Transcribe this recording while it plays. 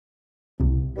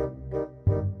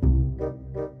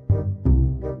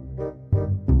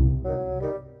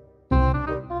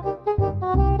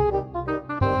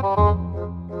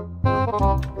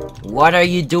What are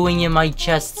you doing in my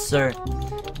chest, sir?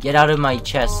 Get out of my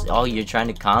chest. Oh, you're trying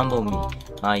to combo me.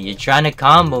 You're trying to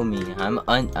combo me.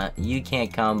 You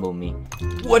can't combo me.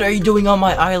 What are you doing on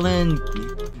my island?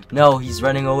 No, he's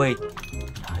running away.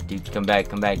 Dude, come back,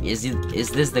 come back. Is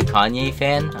this the Kanye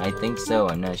fan? I think so.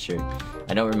 I'm not sure.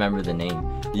 I don't remember the name.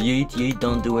 Yeet, yeet,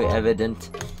 don't do it,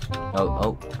 evident.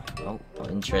 Oh,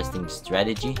 interesting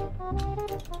strategy.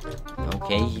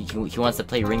 Okay, he wants to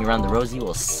play Ring Around the Rosie.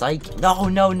 Well, psych.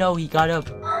 No, he got up.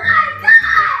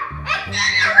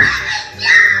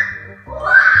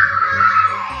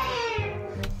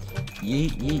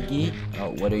 Yeet, yeet, yeet. Oh,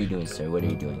 what are you doing, sir? What are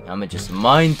you doing? I'ma just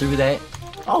mine through that.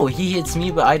 Oh, he hits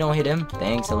me, but I don't hit him.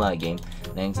 Thanks a lot, game.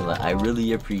 Thanks a lot. I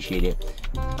really appreciate it.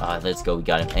 Let's go. We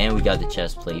got him. And we got the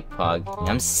chest plate, Pog.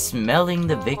 I'm smelling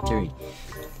the victory.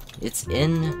 It's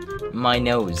in my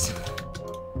nose.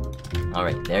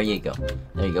 Alright, there you go.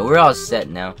 There you go. We're all set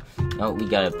now. Oh, we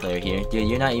got a player here. Dude,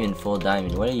 you're not even full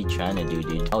diamond. What are you trying to do,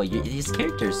 dude? Oh, his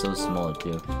character is so small,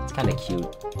 too. It's kind of cute.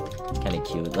 It's kind of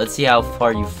cute. Let's see how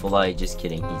far you fly. Just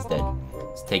kidding. He's dead.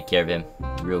 Let's take care of him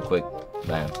real quick.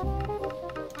 Bam.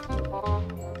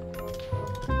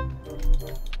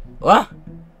 What?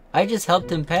 I just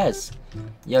helped him pass.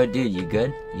 Yo, dude, you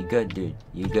good? You good, dude?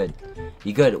 You good?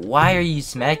 You good? Why are you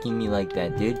smacking me like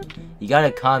that, dude? You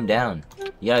gotta calm down.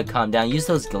 You gotta calm down. Use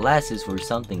those glasses for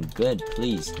something good,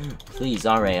 please. Please,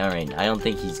 alright. I don't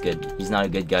think he's good. He's not a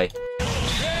good guy.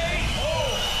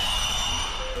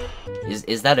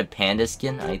 Is that a panda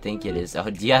skin? I think it is. Oh,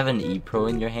 do you have an E-Pro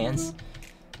in your hands?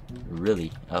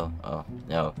 Really? Oh,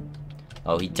 no.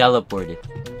 Oh, he teleported.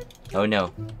 Oh,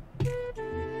 no.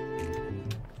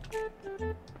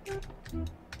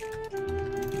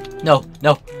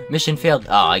 No, mission failed.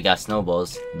 Oh, I got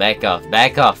snowballs. Back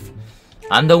off.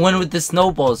 I'm the one with the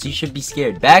snowballs. You should be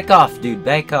scared. Back off, dude.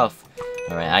 Back off.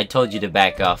 Alright, I told you to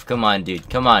back off. Come on, dude.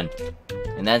 Come on.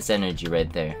 And that's energy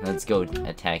right there. Let's go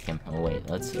attack him. Oh, wait.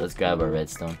 Let's grab our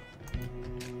redstone.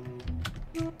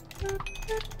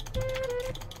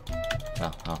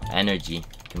 Oh, energy.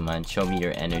 Come on, show me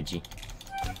your energy.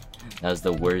 That was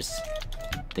the worst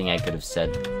thing I could have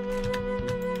said.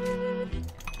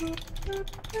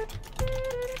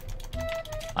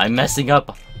 I'm messing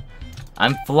up.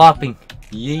 I'm flopping.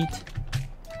 Yeet.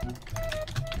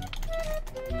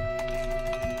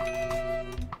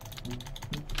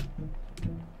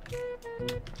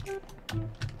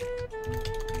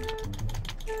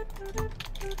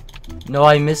 No,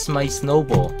 I missed my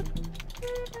snowball.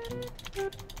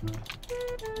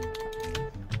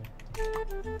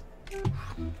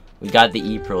 We got the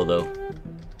E-Pro though.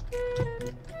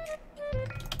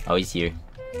 Oh, he's here.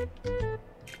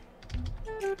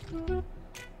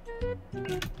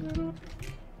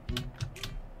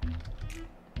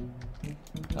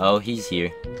 Oh, he's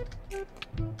here.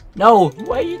 No!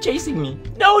 Why are you chasing me?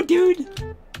 No, dude!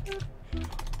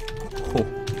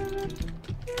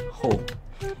 Oh.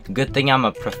 Good thing I'm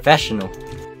a professional.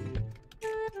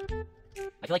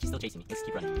 I feel like he's still chasing me. Let's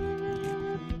keep running.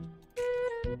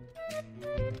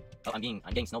 Oh, I'm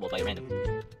getting snowballed by a random.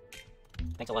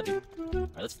 Thanks a lot, dude. Alright,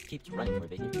 let's keep running for a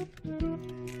bit here.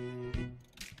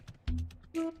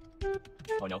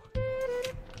 Oh no.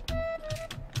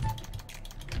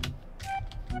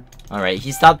 Alright,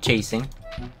 he stopped chasing.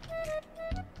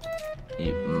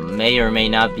 It may or may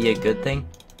not be a good thing.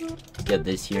 Get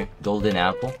this here. Golden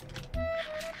apple.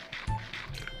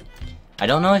 I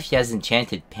don't know if he has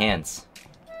enchanted pants.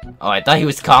 Oh, I thought he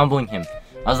was comboing him.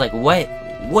 I was like, what?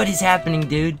 What is happening,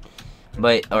 dude?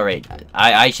 But, alright.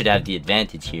 I should have the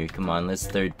advantage here. Come on, let's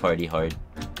third party hard.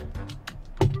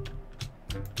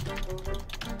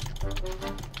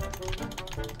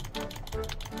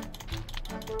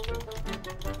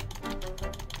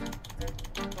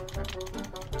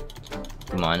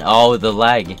 Come on. Oh, the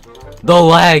lag. The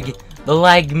lag! The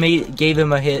lag gave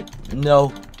him a hit.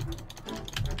 No.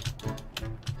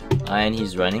 And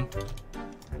he's running.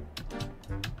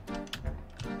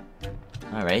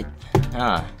 Alright.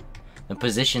 The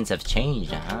positions have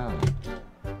changed.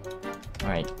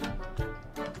 Alright.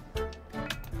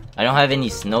 I don't have any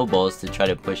snowballs to try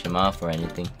to push him off or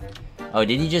anything. Oh,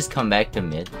 did he just come back to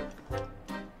mid?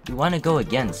 You wanna go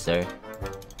again, sir?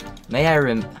 May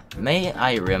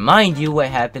I remind you what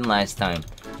happened last time?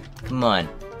 Come on.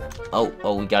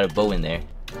 Oh, we got a bow in there.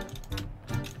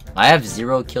 I have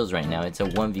 0 kills right now. It's a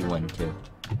 1v1 too.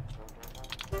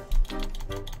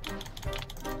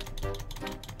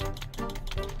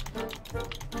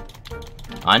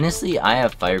 Honestly, I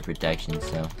have fire protection,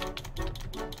 so.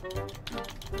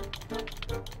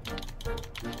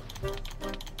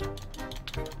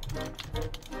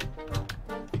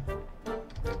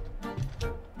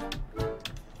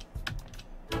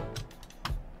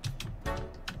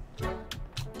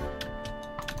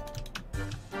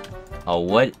 Oh,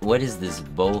 what is this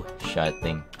bow shot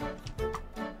thing?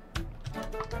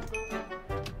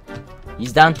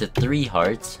 He's down to 3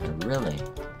 hearts? Really?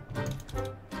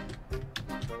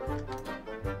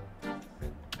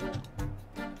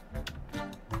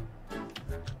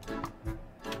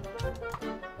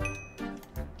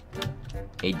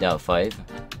 $8.5.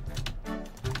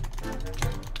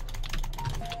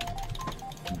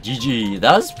 GG.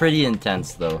 That was pretty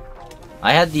intense though.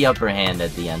 I had the upper hand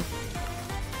at the end.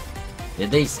 Did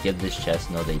they skip this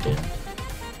chest? No, they didn't.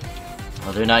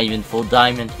 Oh, they're not even full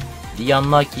diamond. The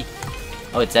unlucky.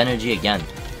 Oh, it's energy again.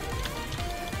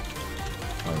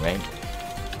 Alright.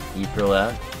 E-Pro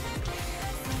out.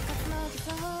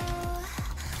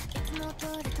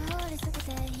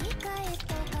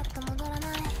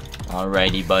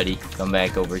 Alrighty, buddy. Come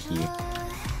back over here.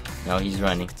 Now he's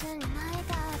running.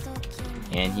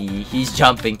 And he's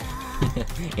jumping.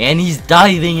 And he's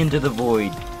diving into the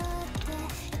void.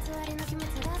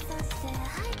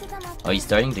 Oh, he's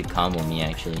starting to combo me,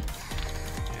 actually.